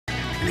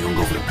And they're gonna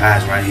go for the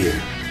pass right here.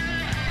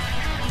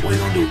 What he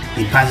gonna do?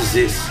 He passes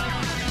this.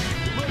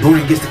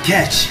 Norton gets the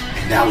catch.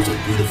 And that was a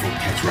beautiful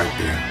catch right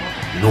there.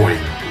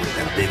 Norton with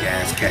that big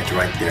ass catch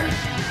right there.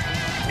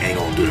 And he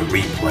gonna do the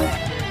replay.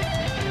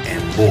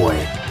 And boy,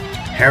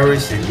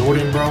 Harris and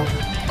Norton, bro,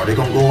 are they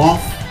gonna go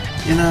off?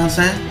 You know what I'm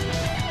saying?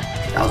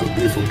 That was a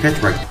beautiful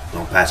catch right there.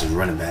 Gonna pass his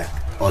running back.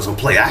 Oh, it's gonna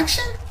play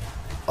action?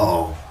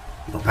 Uh-oh.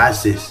 He's gonna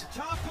pass this.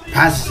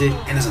 Passes it,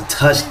 and it's a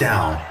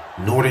touchdown.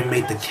 Norton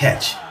made the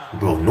catch.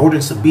 Bro,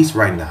 Norton's a beast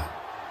right now.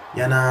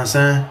 You know what I'm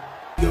saying?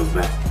 He goes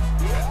back.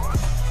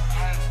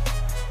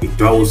 He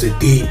throws it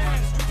deep.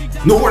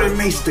 Norton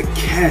makes the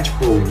catch,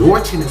 bro.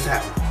 Norton is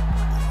at.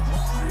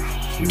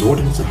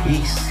 Norton's a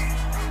beast.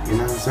 You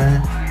know what I'm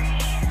saying?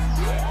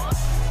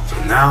 So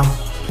now,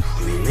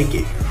 they make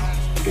it.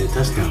 He get a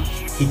touchdown.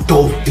 He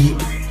throws deep.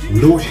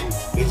 Norton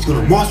is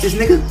gonna march this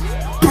nigga.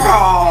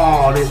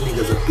 Bro, this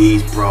nigga's a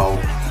beast, bro.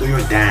 Do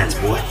your dance,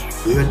 boy.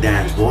 Do your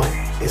dance, boy.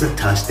 It's a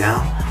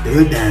touchdown. Do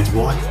your dance,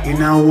 boy. You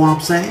know what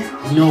I'm saying?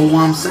 You know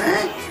what I'm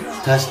saying?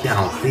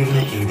 Touchdown,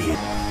 Cleveland Indians.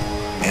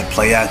 And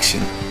play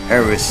action.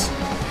 Harris.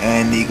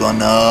 And he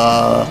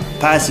gonna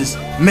passes.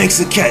 Makes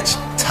a catch.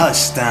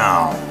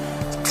 Touchdown.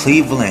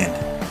 Cleveland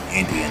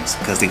Indians.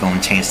 Because they're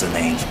gonna change the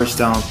names. First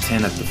down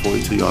 10 at the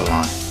 42-yard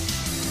line.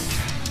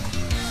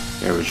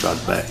 Harris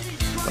drops back.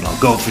 Gonna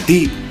go for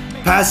deep.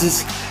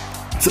 Passes.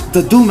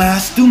 The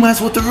Dumas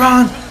with the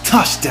run.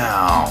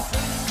 Touchdown.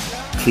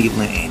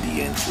 Cleveland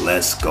Indians.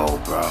 Let's go,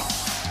 bro.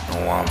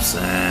 Know what I'm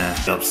saying?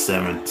 Up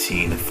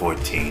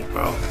 17-14,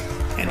 bro.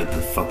 End of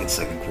the fucking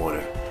second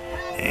quarter.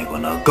 And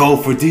gonna go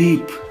for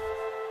deep.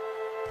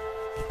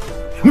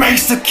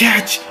 Makes the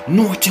catch.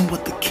 Norton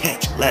with the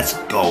catch. Let's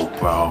go,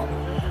 bro.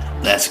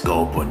 Let's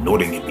go, bro.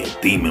 Norton can be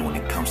a demon when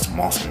it comes to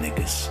monster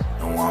niggas.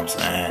 Know what I'm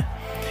saying?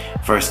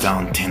 First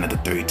down 10 at the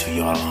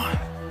 32-yard line.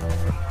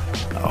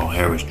 Oh,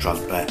 Harris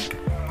drops back.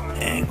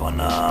 And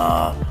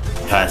gonna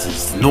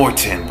passes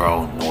Norton,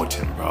 bro.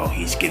 Norton, bro.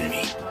 He's getting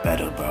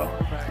better, bro.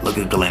 Look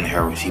at Glenn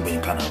Harris. He been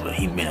a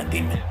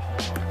demon. You know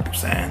what I'm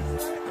saying?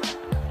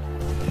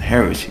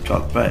 Harris, he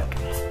dropped back.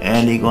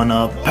 And he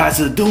gonna pass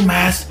it to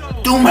Dumas.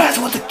 Dumas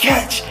with the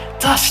catch.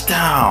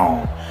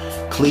 Touchdown.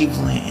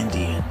 Cleveland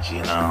Indians,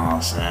 you know what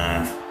I'm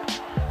saying?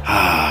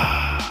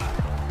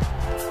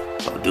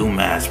 So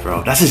Dumas,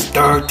 bro. That's his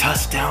third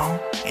touchdown.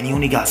 And he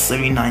only got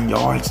 79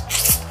 yards.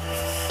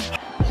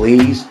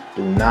 Please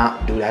do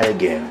not do that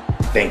again.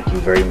 Thank you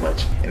very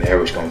much. And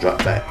Harris gonna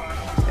drop back.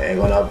 And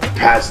gonna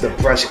pass the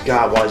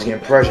Prescott while he's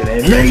getting pressured.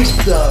 And makes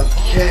the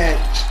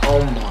catch.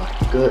 Oh my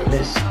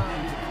goodness.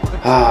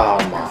 Oh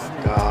my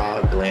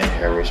God. Glenn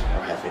Harris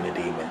having a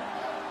demon.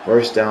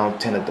 First down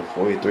 10 at the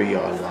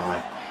 43-yard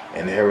line.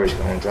 And Harris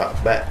gonna drop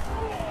back.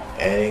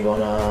 And he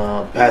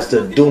gonna pass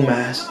to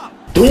Dumas.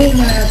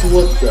 Dumas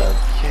with the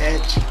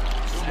catch.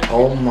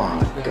 Oh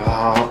my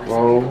God,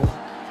 bro.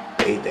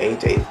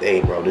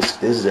 Hey, bro.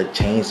 This is a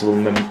change of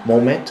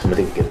momentum.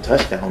 They can get a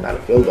touchdown, not a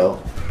field goal.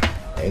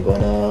 They're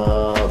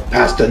gonna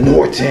pass to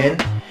Norton.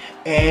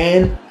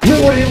 And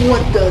Norton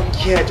with the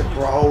catch,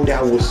 bro.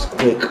 That was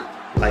quick.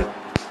 Like,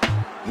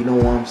 you know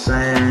what I'm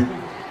saying?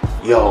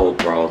 Yo,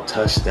 bro.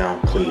 Touchdown,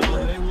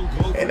 Cleveland.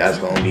 And that's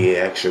gonna be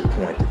an extra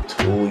point. The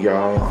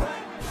 2-yard line.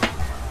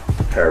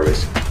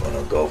 Harris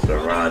gonna go for the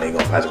run. They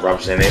gonna pass to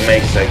Robinson. They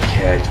makes a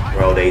catch,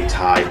 bro. They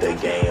tied the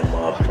game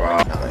up, bro. I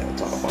ain't gonna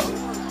talk about it.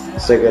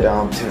 Second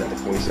down 10 at the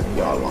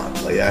 47-yard line.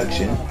 Play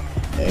action.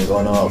 And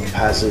gonna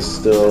passes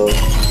to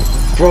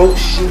Bro,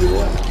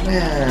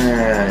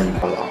 man.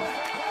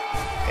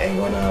 And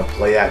gonna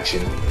play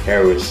action.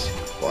 Harris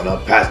gonna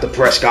pass to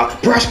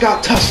Prescott.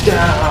 Prescott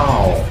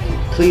touchdown.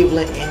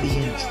 Cleveland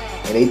Indians.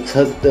 And they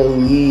took the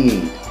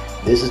lead.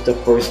 This is the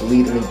first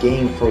lead in the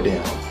game for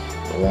them.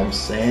 You know what I'm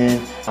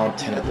saying? Down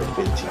 10 at the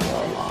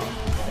 15-yard line.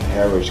 And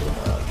Harris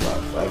gonna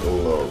drop back a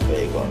little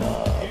bit.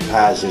 Gonna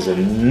passes to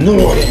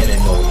Norton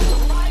and Norton.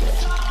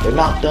 They're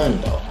not done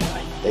though.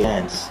 They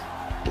dance.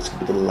 This could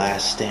be the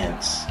last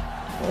stance.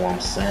 You know what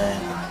I'm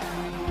saying?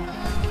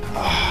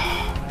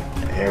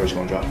 And Harris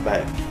gonna drop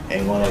back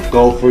and gonna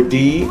go for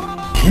D.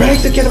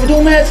 Makes the catch for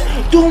Dumas.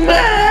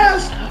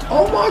 Dumas!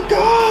 Oh my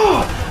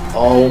God!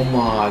 Oh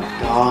my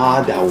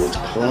God! That was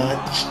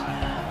clutch.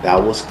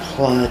 That was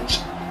clutch.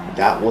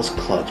 That was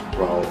clutch,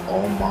 bro.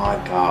 Oh my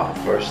God!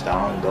 First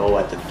down, go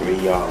at the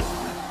 3-yard line.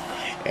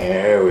 And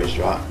Harris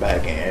dropped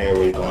back, and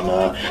Harris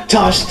gonna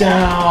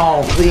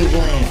touchdown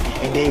Cleveland,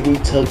 and they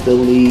retook the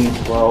lead,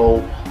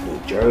 bro. New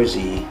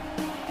Jersey,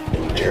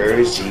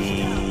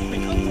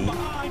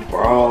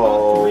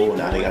 bro.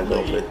 Now they gotta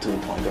go for the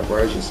 2-point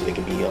conversion so they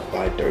can be up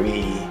by 3.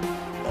 You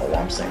know what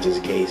I'm saying? Just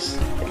in case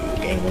the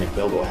game-winning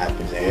field goal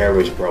happens. And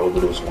Harris, bro,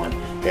 look at this one.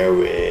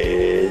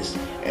 Harris,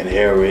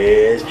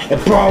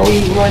 and bro,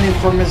 he's running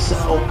from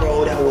himself,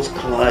 bro. That was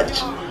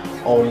clutch.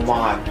 Oh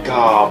my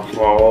God,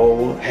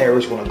 bro.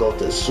 Harris wanna go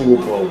to the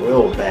Super Bowl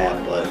real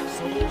bad, but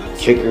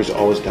kickers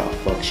always gotta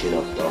fuck shit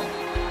up though.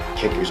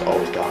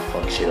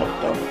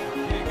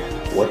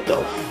 What the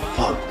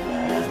fuck,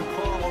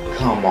 man?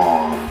 Come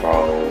on,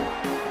 bro.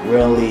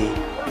 Really?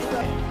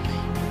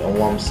 know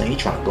what I'm saying? He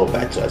trying to go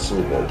back to that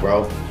Super Bowl,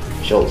 bro.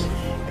 Schultz.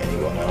 And he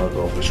gonna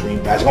go for screen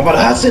pass. Going by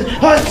the Hudson.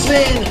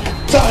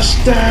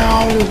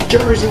 Touchdown! New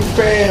Jersey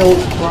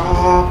fails,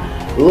 bro.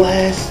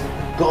 Let's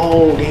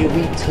go. Then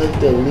we took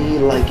the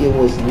lead like it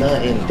was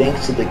nothing.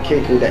 Thanks to the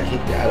kicker that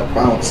hit out of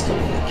bounds.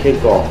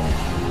 Kickoff.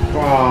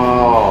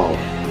 Bro.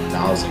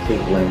 Now it's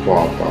Cleveland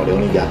ball, bro. They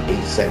only got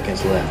 8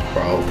 seconds left,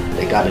 bro.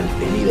 They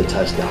need a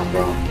touchdown,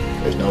 bro.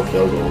 There's no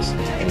field goals.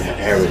 And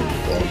Harry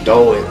gonna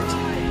throw it.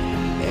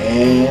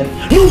 And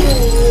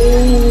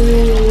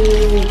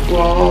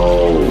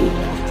bro.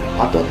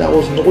 I thought that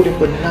was Norton,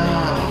 but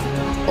nah.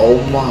 Oh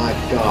my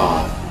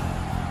God.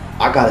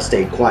 I gotta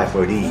stay quiet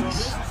for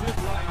these.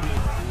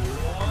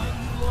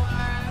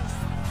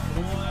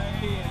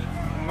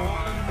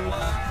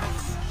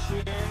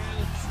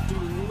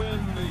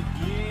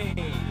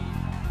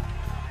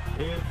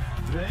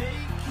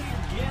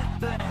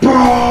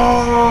 Bro!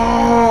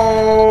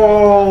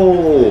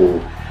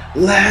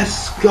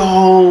 Let's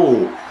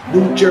go!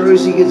 New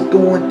Jersey is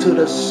going to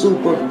the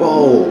Super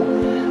Bowl.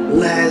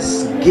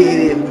 Let's get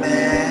it,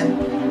 man.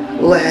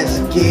 Let's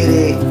get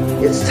it.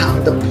 It's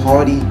time to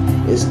party.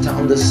 It's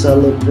time to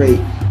celebrate.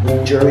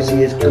 New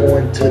Jersey is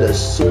going to the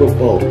Super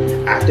Bowl.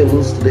 After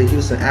losing to the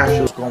Houston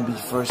Astros, it's going to be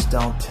first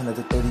down 10 at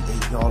the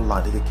 38-yard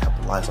line. They can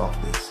capitalize off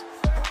this.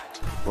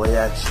 Play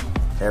action.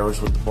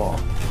 Harris with the ball.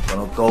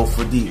 Gonna go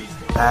for deep.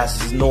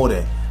 Passes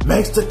Norton.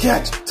 Makes the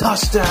catch.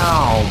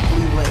 Touchdown.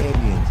 Cleveland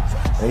Indians.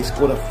 They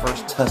scored the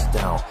first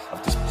touchdown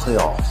of this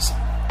playoffs.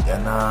 You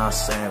know what I'm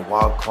saying?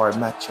 Wild card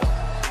matchup.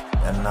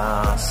 And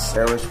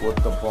Harris with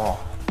the ball.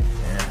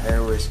 And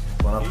Harris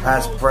gonna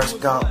pass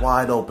Prescott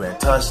wide open.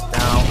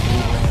 Touchdown.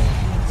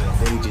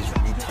 Cleveland. They just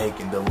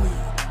retaking the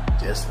lead.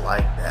 Just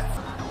like that.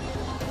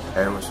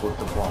 Harris with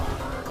the ball.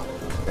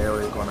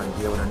 Harris gonna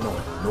give it to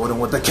Norton. Norton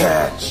with the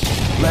catch.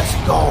 Let's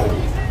go.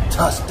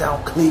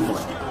 Touchdown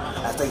Cleveland.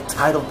 As they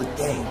titled the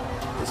game.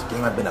 This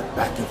game had been a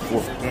back and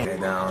forth game. They're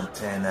down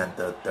 10 at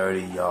the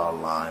 30-yard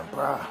line,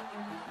 bruh.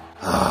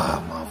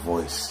 Ah, my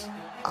voice.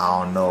 I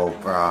don't know,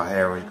 bruh.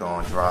 Harry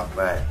gonna drop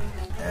back.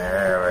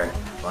 Harry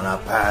gonna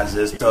pass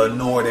this to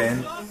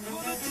Norton.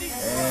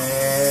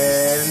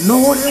 And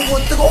Norton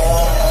with the goal!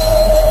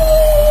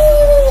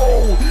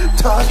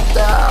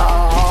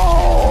 Touchdown!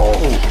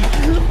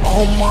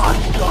 Oh my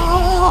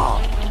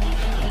God!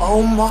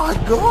 Oh my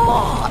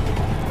God!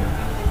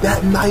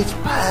 That nice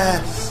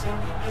pass.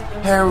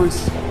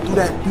 Harris threw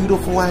that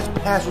beautiful ass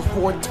pass with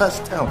 4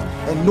 touchdowns.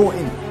 And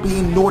Norton,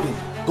 being Norton,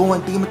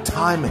 going demon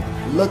timing.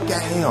 Look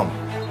at him.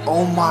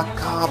 Oh my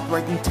God,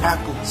 breaking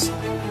tackles.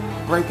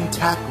 Breaking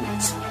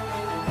tackles.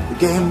 The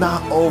game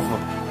not over.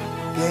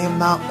 Game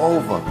not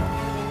over.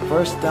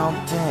 First down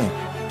 10.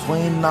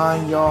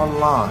 29-yard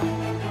line.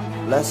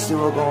 Let's see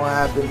what's gonna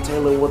happen.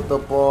 Taylor with the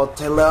ball.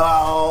 Taylor,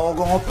 oh,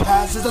 gonna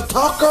pass it to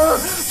Tucker.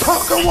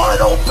 Tucker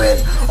wide open.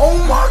 Oh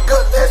my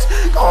goodness.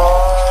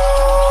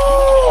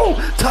 Oh,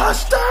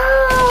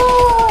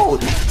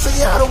 touchdown.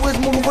 Seattle is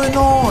moving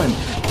on.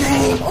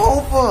 Game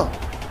over.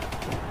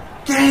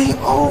 Game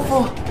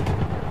over.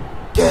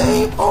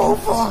 Game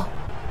over.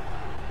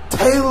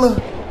 Taylor.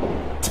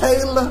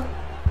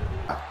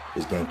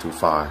 This game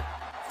 2-5.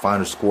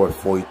 Final score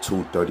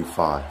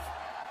 42-35.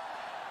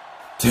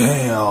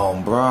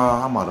 Damn, bro,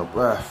 I'm out of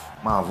breath.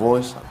 My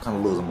voice, I'm kind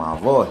of losing my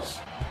voice.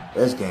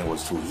 This game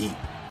was too heat.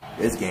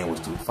 This game was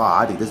too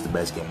far. I think this is the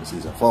best game of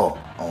season 4.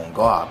 On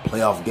God,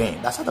 playoff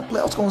game. That's how the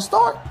playoffs gonna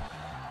start.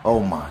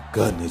 Oh my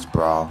goodness,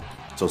 bro.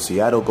 So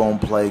Seattle gonna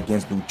play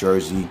against New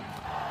Jersey.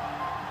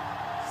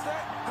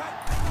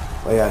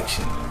 Play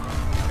action.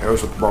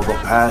 Harris with the ball, go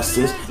past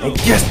this and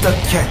gets the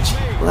catch.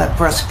 Let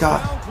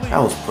Prescott. That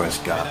was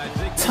Prescott.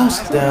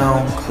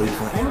 Touchdown,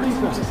 Cleveland.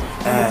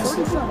 As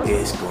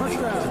is going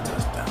to get a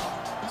touchdown.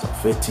 So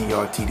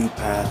 15-yard TD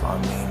pass by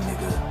main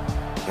nigga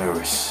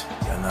Harris.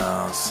 You know what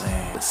I'm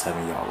saying? The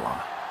 7-yard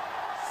line.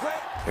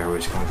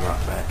 Harris gonna drop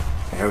back.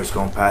 Harris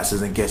gonna pass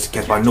this and gets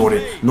catch by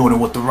Norton. Norton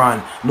with the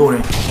run.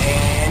 Norton.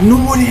 And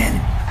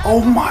Norton.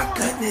 Oh my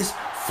goodness.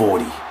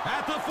 40,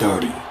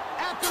 30,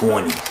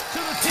 20,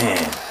 10.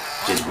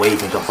 Just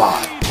waving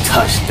goodbye.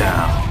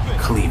 Touchdown,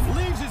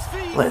 Cleveland.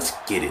 Let's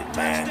get it,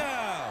 man.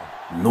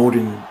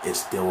 Norton is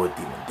still a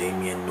demon.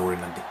 Damian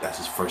Norton, I think that's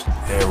his first.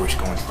 Harris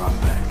going to drop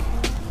back.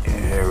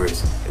 And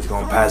Harris is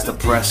going to pass to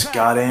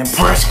Prescott. And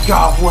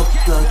Prescott with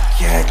the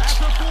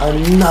catch.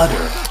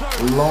 Another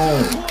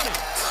long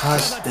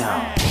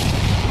touchdown.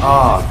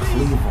 Ah,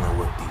 Cleveland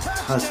with these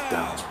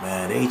touchdowns,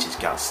 man. They just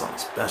got something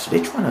special.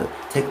 They trying to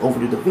take over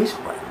the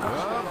division right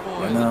now.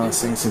 You know what I'm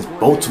saying? Since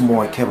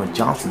Baltimore and Kevin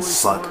Johnson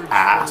suck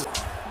ass.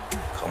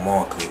 Come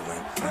on,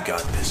 Cleveland. You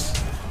got this.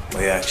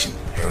 Play action.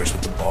 Harris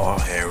with the ball.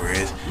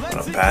 Harris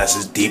gonna pass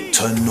this deep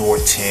to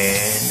Norton.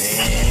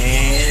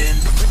 And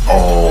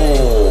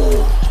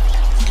oh!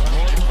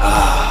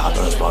 I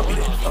thought it was about to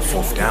be a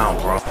 4th down,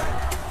 bro.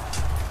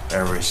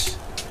 Harris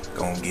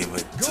gonna give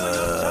it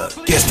to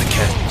gets the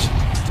catch.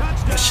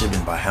 That should have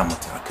been by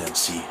Hamilton. I couldn't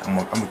see. I'm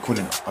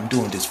recording. I'm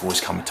doing this voice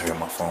commentary on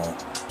my phone.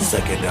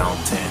 2nd down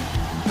 10,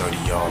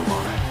 30-yard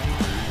line.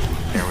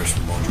 Harris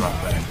gonna drop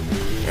back.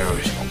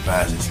 Harris gonna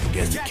pass this and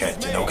gets the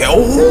catch. And okay. Oh,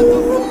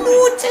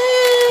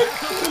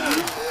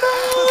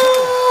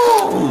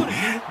 no!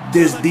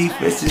 This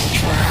defense is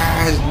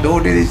trash.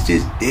 Northern is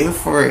just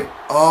different.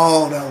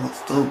 Oh, that was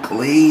so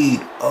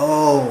clean.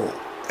 Oh,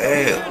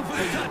 damn.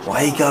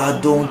 Why you gotta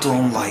do him to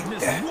him like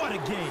that?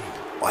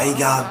 Why you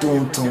gotta do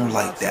him to him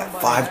like that?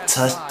 5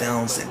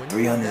 touchdowns and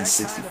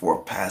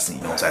 364 passing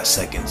yards. That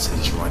seconds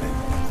is running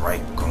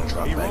right. Gonna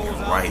drop back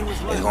and right.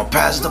 He's gonna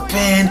pass the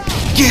pin.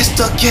 Gets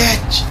the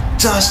catch.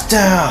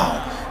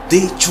 Touchdown.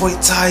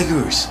 Detroit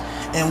Tigers.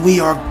 And we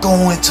are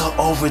going to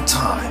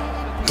overtime.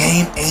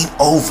 Game ain't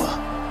over.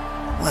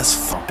 Let's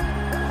fuck.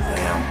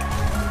 Damn.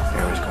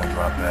 Harry's gonna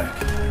drop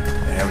back.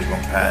 And Harry's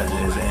gonna pass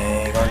this.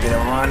 And gonna get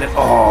him running.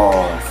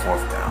 Oh,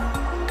 4th down.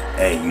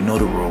 Hey, you know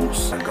the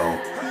rules. I go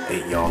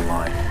 8-yard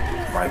line.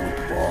 Right with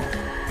the ball.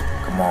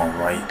 Come on,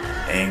 right.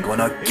 And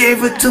gonna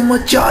give it to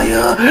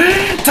Majaya.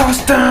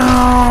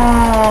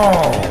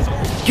 Touchdown!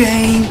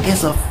 Game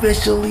is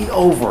officially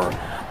over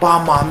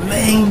by my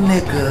main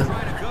nigga,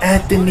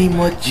 Anthony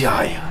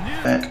Majaya.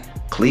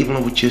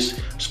 Cleveland was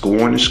just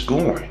scoring and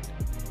scoring.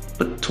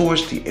 But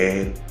towards the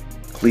end,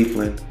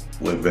 Cleveland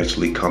will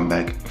eventually come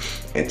back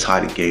and tie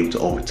the game to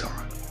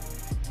overtime.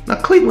 Now,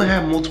 Cleveland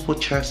had multiple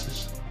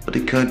chances, but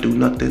they couldn't do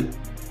nothing.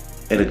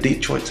 And the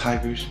Detroit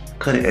Tigers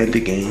couldn't end the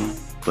game,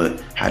 but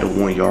had a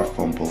 1-yard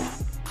fumble.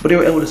 But they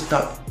were able to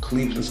stop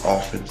Cleveland's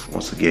offense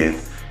once again,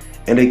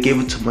 and they gave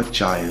it to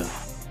Majaya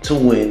to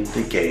win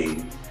the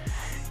game.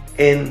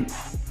 And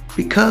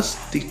because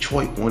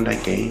Detroit won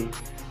that game,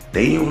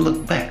 they didn't even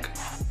look back.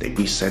 They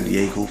beat San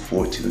Diego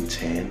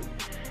 14-10,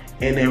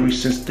 and ever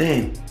since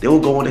then, they were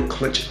going to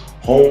clinch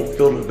home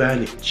field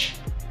advantage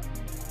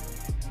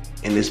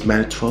in this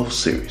Madden 12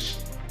 series.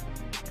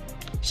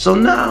 So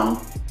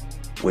now,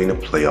 we're in the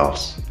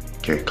playoffs.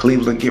 Can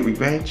Cleveland get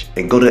revenge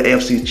and go to the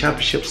AFC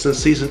Championship since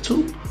season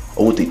 2?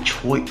 Or will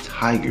Detroit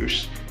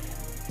Tigers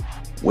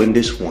win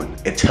this one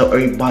and tell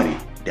everybody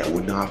that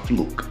we're not a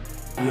fluke?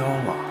 We all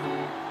are.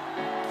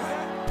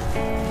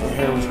 And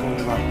Harry's gonna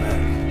drop back.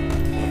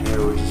 And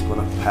Harry's just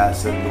gonna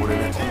pass it.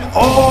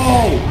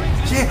 Oh!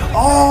 Shit!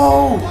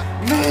 Oh!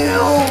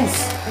 Mills!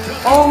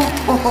 Oh!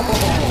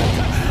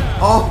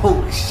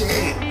 Oh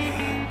shit!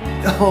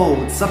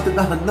 Oh, something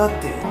out of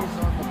nothing.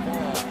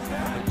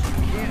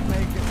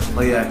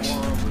 Play action.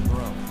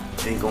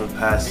 Ain't gonna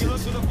pass it.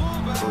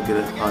 Gonna get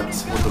a hunt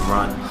with the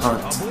run.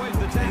 Hunt.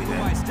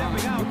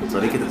 So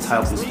they get the tie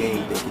of this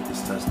game. They get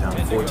this touchdown.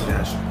 14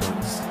 extra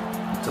points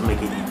to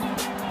make it equal.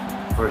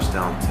 1st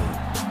down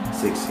 10.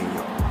 16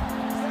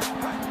 yards.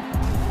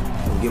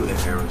 We'll give it to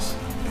Harris.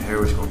 And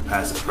Harris gonna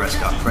pass it to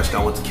Prescott.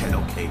 Prescott with the catch.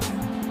 Okay.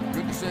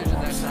 Good decision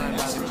next time.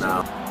 So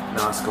now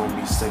it's gonna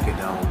be 2nd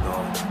down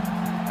goal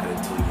at a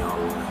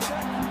 2-yard line.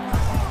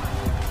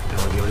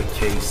 Give it to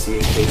KC,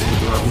 and KC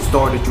who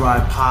started the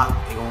drive pop,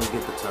 they gonna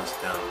get the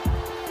touchdown.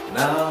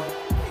 Now,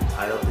 they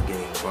tied up the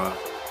game, bro.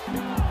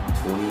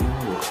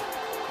 20-1.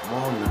 Come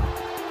on now.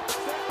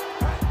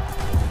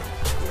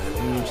 The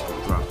Heroes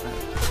gonna drop back.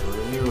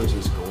 The Heroes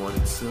is going to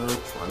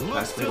try to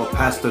pass. They're gonna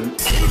pass the.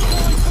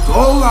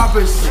 Go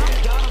Robinson!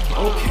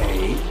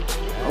 Okay.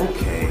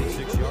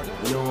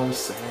 You know what I'm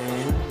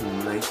saying?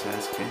 Nice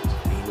ass catch.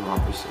 Dean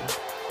Robinson.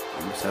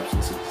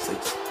 Reception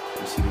 66.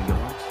 Receiving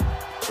yards.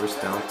 1st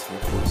down, 10,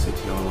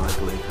 46-yard line.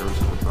 Glenn Harris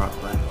gonna drop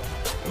back.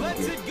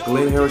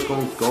 Glenn Harris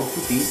gonna go for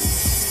deep.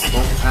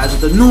 Gonna pass it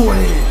to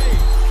Norton.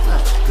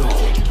 Let's go.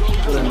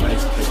 What a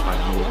nice catch by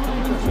Norton.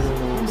 You know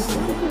what I'm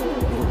saying?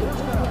 We're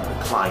gonna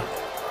decline that.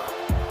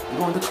 We're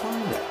gonna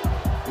decline that.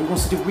 We're gonna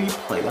see the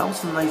replay. That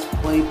was a nice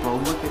play, bro.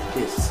 Look at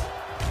this.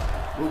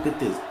 Look at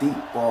this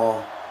deep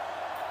ball.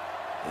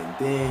 And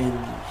then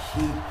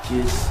he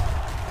just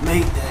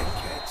made that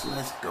catch.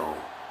 Let's go.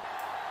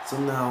 So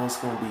now it's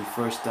gonna be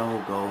 1st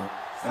down goal.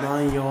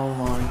 9-yard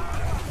line,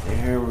 and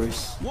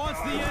Harris is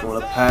going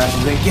to pass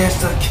and then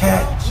gets the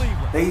catch.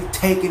 They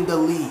taking the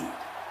lead.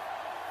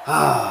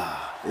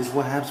 This is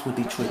what happens when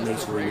Detroit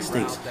makes some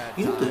mistakes.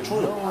 You know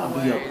Detroit will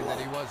probably up.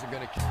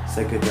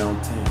 2nd down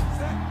 10,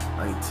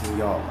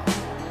 19-yard line.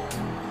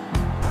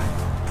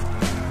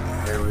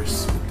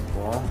 Harris with the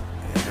ball,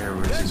 and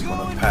Harris is going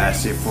to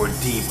pass it for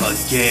deep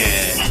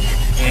again,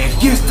 and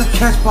gets the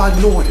catch by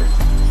Norton.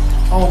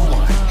 Oh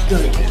my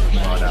goodness!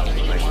 Oh, that was a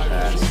nice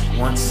pass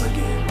once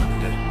again.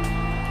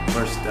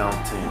 1st down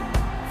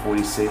 10,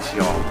 46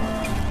 yards.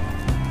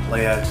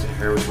 Play action,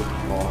 Harris with the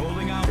ball.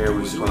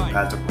 Harris is going to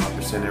pass to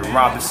Robinson, and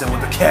Robinson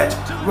with the catch.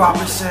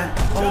 Robinson,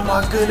 oh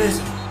my goodness.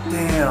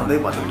 Damn, they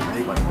about to make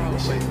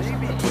this shit a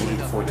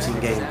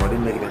 28-14 game, bro. They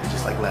making it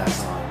just like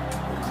last time.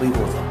 When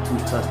Cleveland was up 2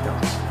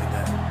 touchdowns, shit like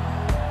that.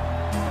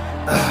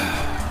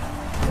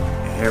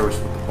 And Harris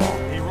with the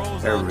ball.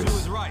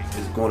 Harris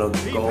is going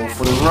to go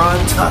for the run.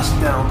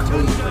 Touchdown,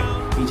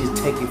 Cleveland. He just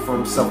take it for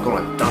himself,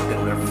 going to dunk it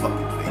on their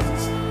fucking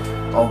faces.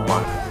 Oh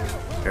my.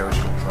 Harris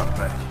gonna drop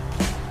back.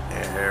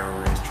 And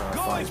Harris trying to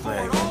find his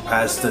man. Gonna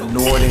pass to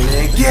Norton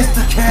and gets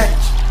the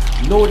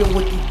catch. Norton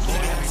with these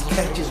big ass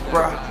catches,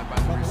 bro.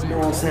 You know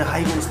what I'm saying? How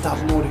you gonna stop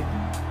Norton?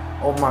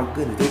 Oh my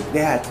goodness.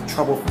 They had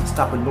trouble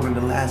stopping Norton the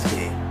last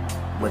game.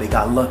 But they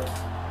got lucky.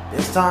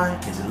 This time,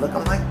 is it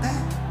looking like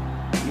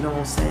that? You know what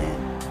I'm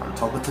saying? I'm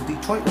talking to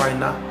Detroit right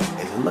now.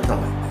 Is it looking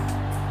like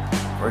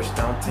that? First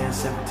down 10,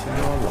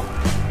 17-yard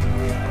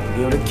line.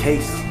 Don't give the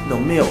case. No,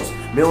 Mills.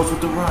 Mills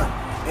with the run.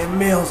 And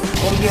Mills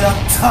gonna get a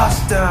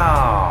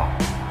touchdown.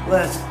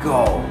 Let's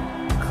go.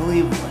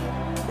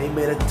 Cleveland. They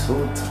made a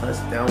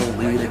 2-touchdown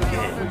lead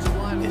again.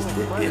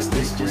 Is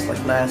this just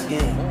like last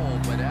game?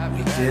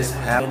 We just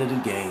happened to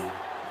the game.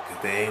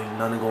 Because there ain't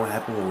nothing gonna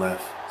happen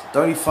left. So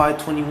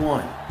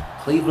 35-21.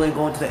 Cleveland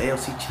going to the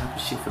AFC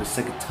Championship for the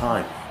second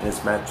time in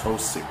this Madden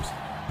 12 series.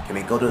 Can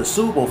they go to the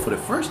Super Bowl for the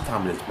first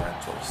time in this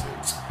Madden 12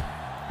 series?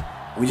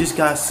 We just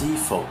gotta see,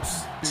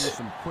 folks.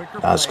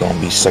 Now it's gonna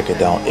be second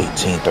down,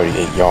 18,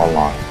 38-yard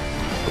line.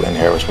 Glenn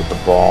Harris with the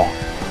ball.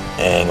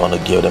 And gonna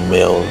give the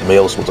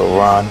Mills with the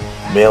run.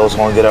 Mills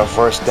gonna get our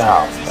first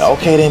down.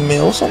 Okay then,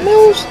 Mills. So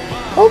Mills,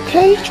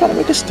 okay, he's trying to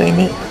make a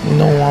statement. You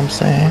know what I'm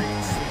saying?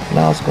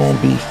 Now it's gonna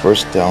be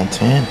first down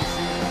 10.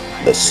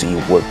 Let's see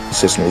what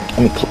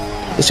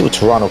let's see what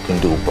Toronto can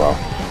do, bro.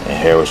 And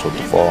Harris with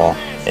the ball.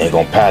 And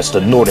gonna pass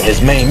to Norton,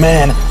 his main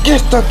man.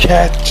 Gets the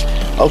catch.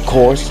 Of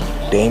course,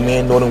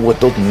 Damian Norton with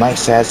those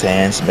nice ass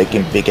hands,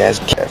 making big ass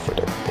catch for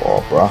the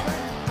ball, bro.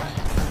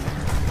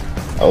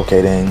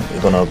 Okay, then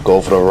you're gonna go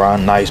for the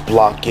run. Nice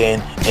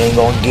blocking. And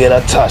gonna get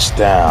a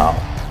touchdown.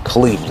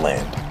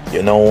 Cleveland.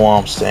 You know what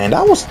I'm saying?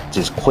 That was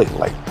just quick,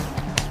 like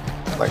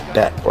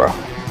that, bro.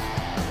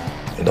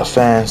 And the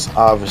fans,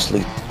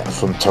 obviously,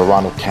 from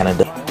Toronto,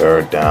 Canada.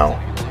 Third down,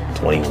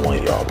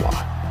 21-yard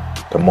line.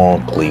 Come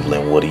on,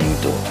 Cleveland. What are you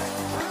doing?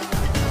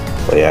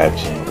 Play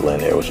action. Glenn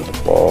Harris with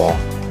the ball.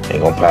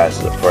 Ain't gonna pass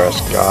it to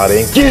Prescott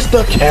and gets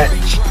the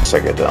catch.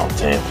 Second down,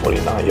 10,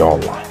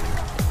 49-yard line.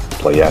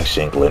 Play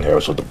action. Glenn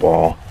Harris with the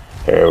ball.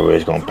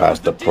 Harris gonna pass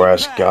to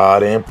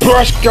Prescott and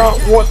Prescott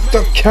with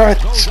the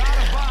catch.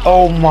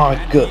 Oh my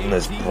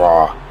goodness,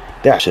 bro.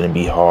 That shouldn't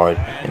be hard,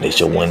 and they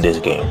should win this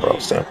game, bro.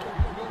 Simple.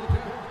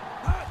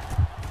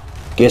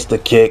 Gets the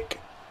kick,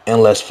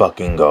 and let's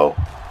fucking go.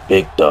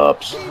 Big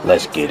dubs.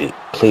 Let's get it.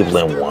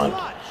 Cleveland won.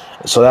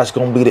 So that's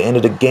gonna be the end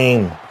of the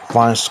game.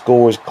 Final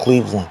score is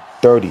Cleveland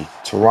 30,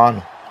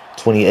 Toronto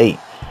 28.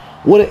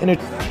 What an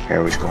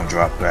Harris gonna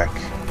drop back.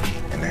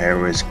 And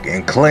Harris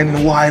and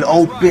Clinton wide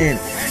open.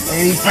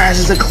 And he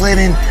passes to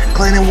Clinton.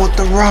 Clinton with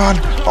the run.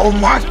 Oh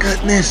my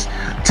goodness.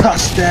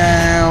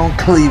 Touchdown,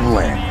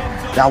 Cleveland.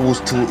 That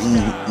was too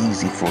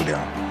easy for them.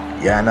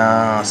 Yeah,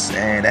 nah, I'm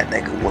saying that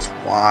nigga was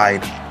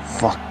wide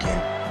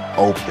fucking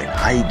open.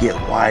 How you get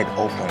wide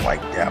open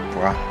like that,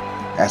 bro?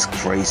 That's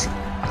crazy.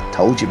 I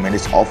told you, man,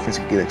 this offense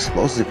can get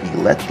explosive if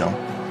you let them.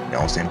 You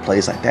know what I'm saying?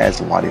 Plays like that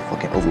is why they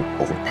fucking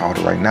overpowered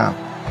right now.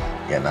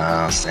 You know what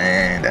I'm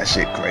saying? That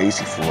shit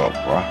crazy for us,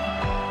 bro.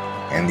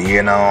 And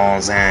you know what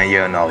I'm saying?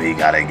 You know he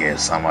gotta get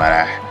some of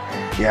that.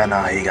 You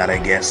know he gotta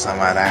get some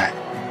of that.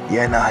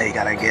 You know he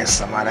gotta get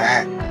some of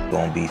that.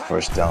 Gonna be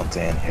first down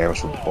 10.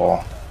 Harris with the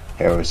ball.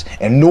 Harris.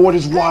 And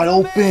Norton's wide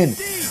open.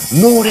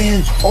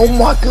 Norton. Oh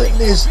my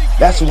goodness.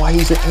 That's why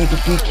he's an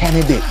MVP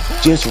candidate.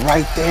 Just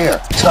right there.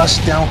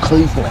 Touchdown,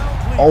 Cleveland.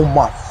 Oh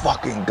my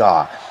fucking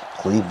God.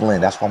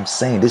 Cleveland, that's what I'm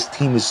saying. This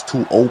team is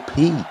too OP.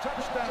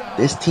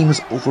 This team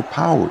is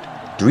overpowered.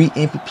 3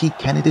 MVP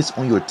candidates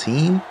on your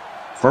team.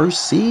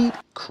 First seed?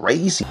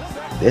 Crazy.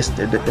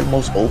 They're the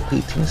most OP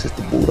team since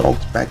the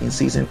Bulldogs back in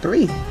season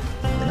 3. You know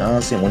what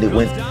I'm saying? When they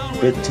went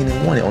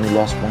 15-1, they only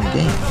lost 1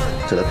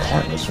 game to the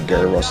Cardinals when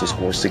Gary Russell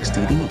scored 6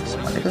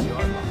 TDs. My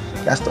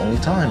nigga, that's the only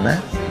time,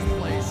 man.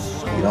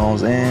 You know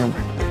what I'm saying?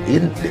 The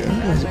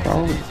Indians,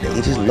 bro,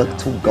 they just look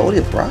too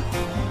goated, bro.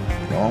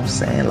 You know what I'm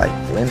saying? Like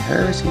Glenn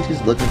Harris, he's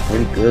just looking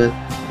pretty good.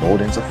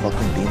 Norton's a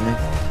fucking demon.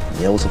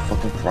 Neil's a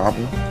fucking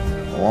problem.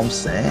 You know what I'm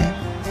saying?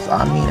 So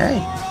I mean,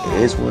 hey,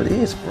 it is what it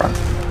is, bro.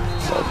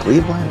 So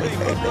Cleveland,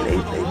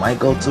 they might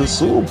go to the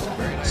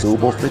Super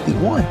Bowl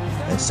 51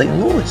 in St.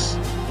 Louis.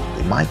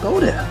 They might go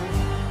there.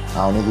 I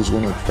don't know who's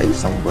going to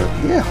face them, but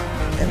yeah.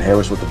 And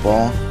Harris with the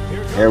ball.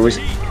 Harris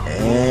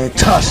and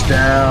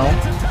touchdown.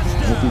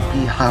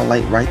 MVP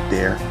highlight right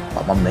there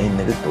by my main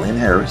nigga Glenn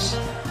Harris.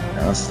 You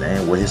know what I'm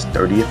saying? With his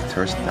 30th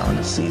touchdown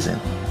this season.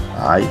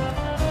 Alright.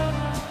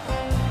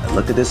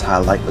 Look at this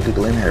highlight. Look at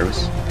Glenn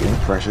Harris getting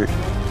pressured.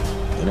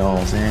 You know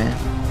what I'm saying?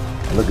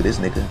 And look at this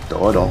nigga.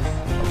 Throw it off,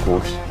 of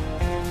course.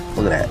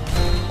 Look at that.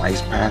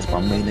 Nice pass by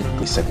main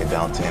nigga. Second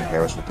down 10.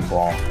 Harris with the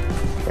ball.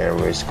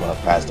 Harris gonna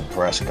pass to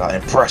Prescott.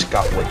 And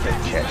Prescott with the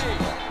catch.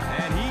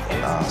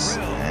 You know what I'm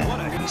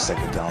saying?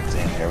 Second down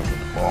 10. Harris with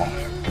the ball.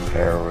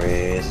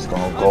 Harris is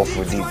gonna go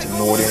for deep to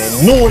Norton.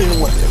 And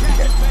Norton with the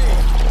catch.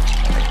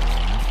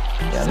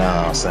 Yeah, know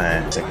what I'm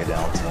saying? Second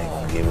down 10,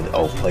 gonna give it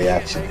play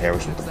action.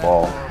 Harris with the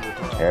ball.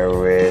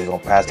 Harris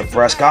gonna pass to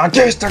Prescott.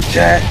 Gets the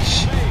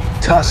catch.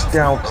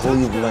 Touchdown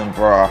Cleveland,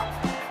 bro.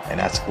 And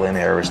that's Glenn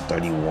Harris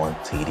 31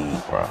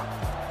 TD, bro.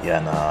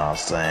 Yeah, know what I'm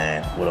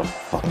saying? With a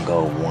fucking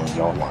goal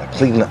 1-yard line.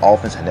 Cleveland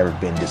offense had never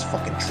been this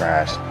fucking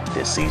trash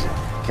this season.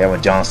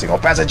 Kevin Johnson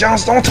gonna pass it.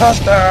 Johnston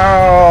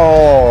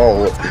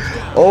touchdown.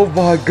 Oh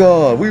my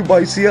God, we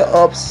might see an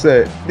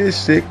upset.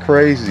 This shit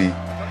crazy.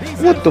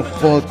 What the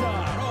fuck?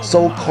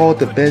 So-called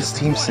the best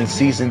team since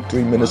season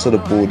 3 Minnesota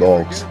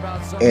Bulldogs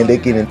and they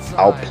getting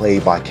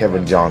outplayed by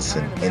Kevin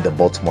Johnson and the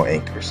Baltimore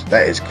Anchors.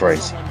 That is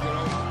crazy.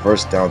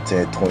 First down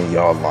 10,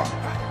 20-yard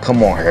line.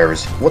 Come on,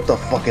 Harris. What the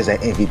fuck is that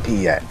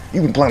MVP at?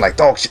 You been playing like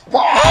dog shit.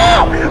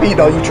 Wow! You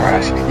know you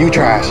trash. You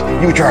trash.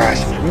 You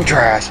trash. You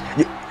trash.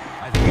 You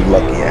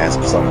lucky ass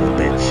son of a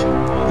bitch.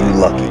 You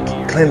lucky.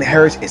 Glenn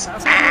Harris is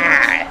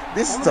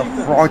this is a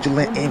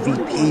fraudulent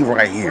MVP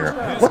right here.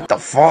 What the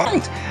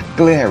fuck?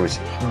 Glenn Harris,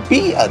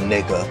 be a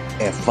nigga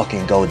and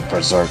fucking go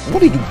berserk.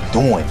 What are you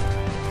doing?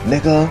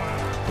 Nigga,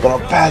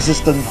 gonna pass this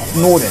to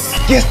Norton.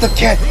 Gets the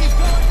catch.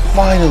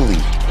 Finally.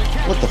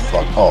 What the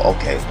fuck? Oh,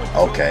 okay.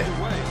 Okay.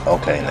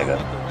 Okay, nigga.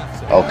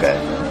 Okay.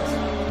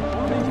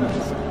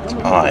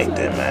 Alright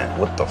then, man.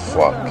 What the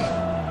fuck?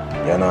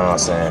 You know what I'm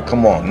saying?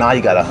 Come on. Now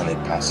you got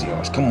 100 passing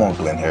yards. Come on,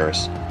 Glenn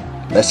Harris.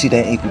 Let's see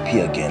that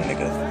MVP again,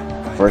 nigga.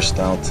 First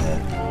down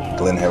 10.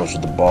 Glenn Harris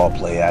with the ball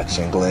play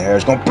action. Glenn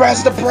Harris gonna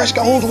pass the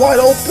Prescott, who's wide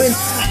open.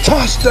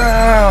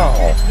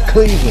 Touchdown!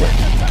 Cleveland.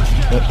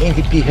 And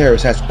MVP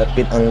Harris has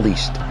been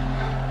unleashed.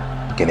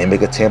 Can they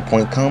make a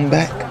 10-point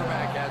comeback?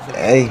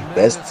 Hey,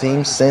 best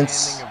team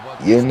since,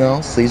 you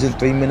know, season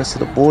 3 minutes to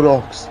the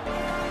Bulldogs.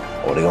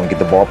 Oh, they're gonna get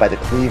the ball back to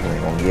Cleveland.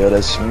 They're gonna give it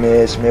to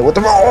Smith with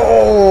the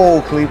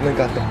oh, Cleveland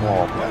got the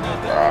ball back,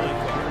 bro.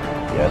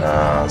 You know what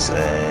I'm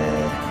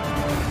saying?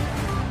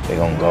 They're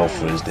gonna go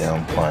for this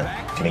damn punt.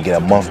 Can they get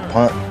a muff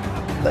punt?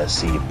 Let's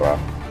see, bro.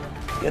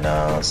 You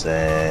know what I'm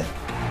saying?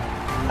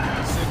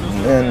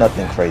 Man,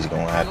 nothing crazy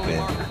gonna happen.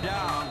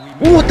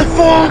 What the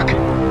fuck?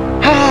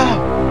 How?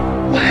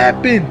 What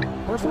happened?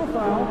 Personal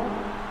foul.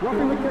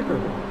 Roughing the kicker.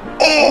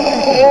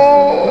 Oh!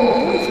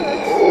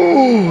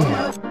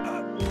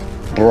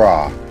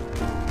 Bruh.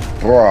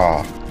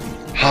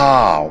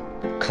 How?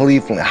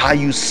 Cleveland, how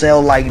you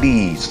sell like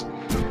these?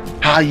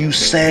 How you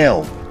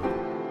sell?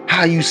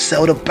 How you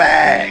sell the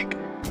bag?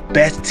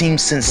 Best team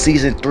since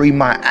season 3,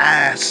 my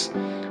ass.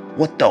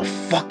 What the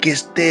fuck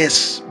is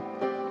this?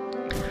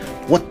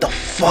 What the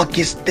fuck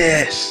is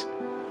this?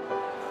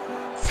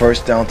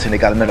 First down 10, they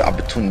got another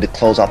opportunity to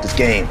close out this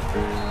game.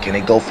 Can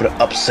they go for the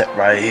upset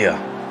right here?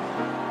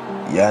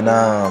 Yeah, know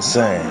what I'm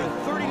saying?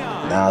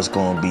 Now it's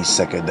going to be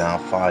second down,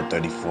 5,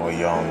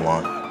 34-yard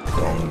line.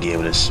 Going to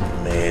give it a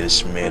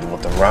Smith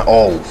with the run.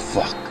 Oh,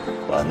 fuck.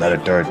 But another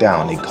third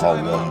down. They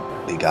called one.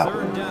 They got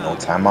no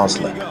timeouts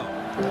left.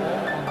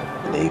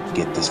 They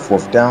get this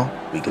fourth down.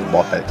 We can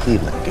walk back to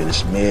Cleveland. Get a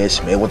Smith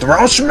with the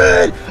run.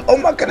 Smith! Oh,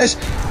 my goodness.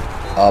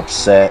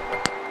 Upset.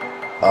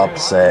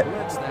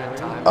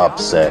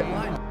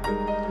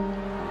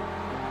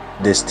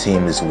 This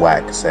team is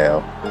whack as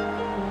hell.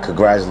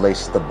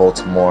 Congratulations to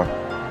Baltimore.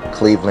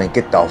 Cleveland,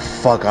 get the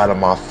fuck out of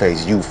my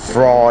face, you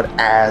fraud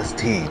ass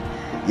team.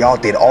 Y'all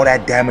did all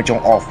that damage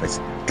on offense.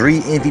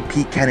 3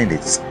 MVP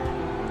candidates.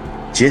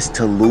 Just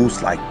to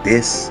lose like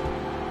this?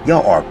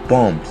 Y'all are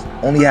bums.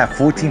 Only had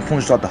 14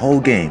 points throughout the whole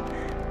game.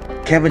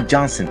 Kevin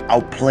Johnson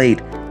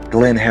outplayed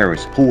Glenn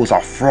Harris, who was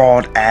a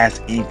fraud ass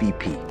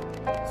MVP.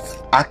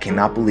 I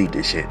cannot believe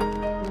this shit.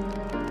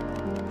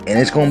 And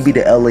it's going to be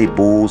the LA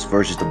Bulls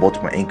versus the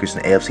Baltimore Anchors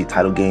in the AFC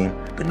title game.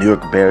 The New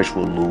York Bears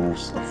will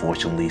lose,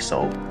 unfortunately.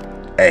 So,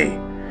 hey,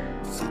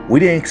 we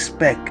didn't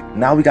expect.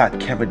 Now we got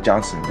Kevin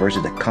Johnson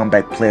versus the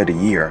comeback player of the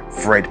year,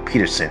 Fred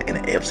Peterson, in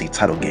the AFC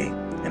title game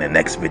in the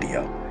next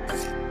video.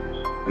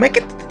 Man,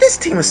 this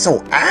team is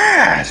so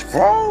ass,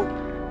 bro.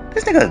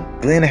 This nigga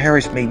Glenn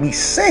Harris made me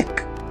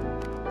sick.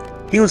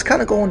 He was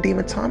kind of going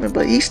demon timing,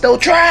 but he's still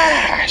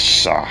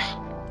trash.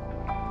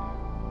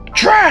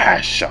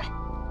 Trash.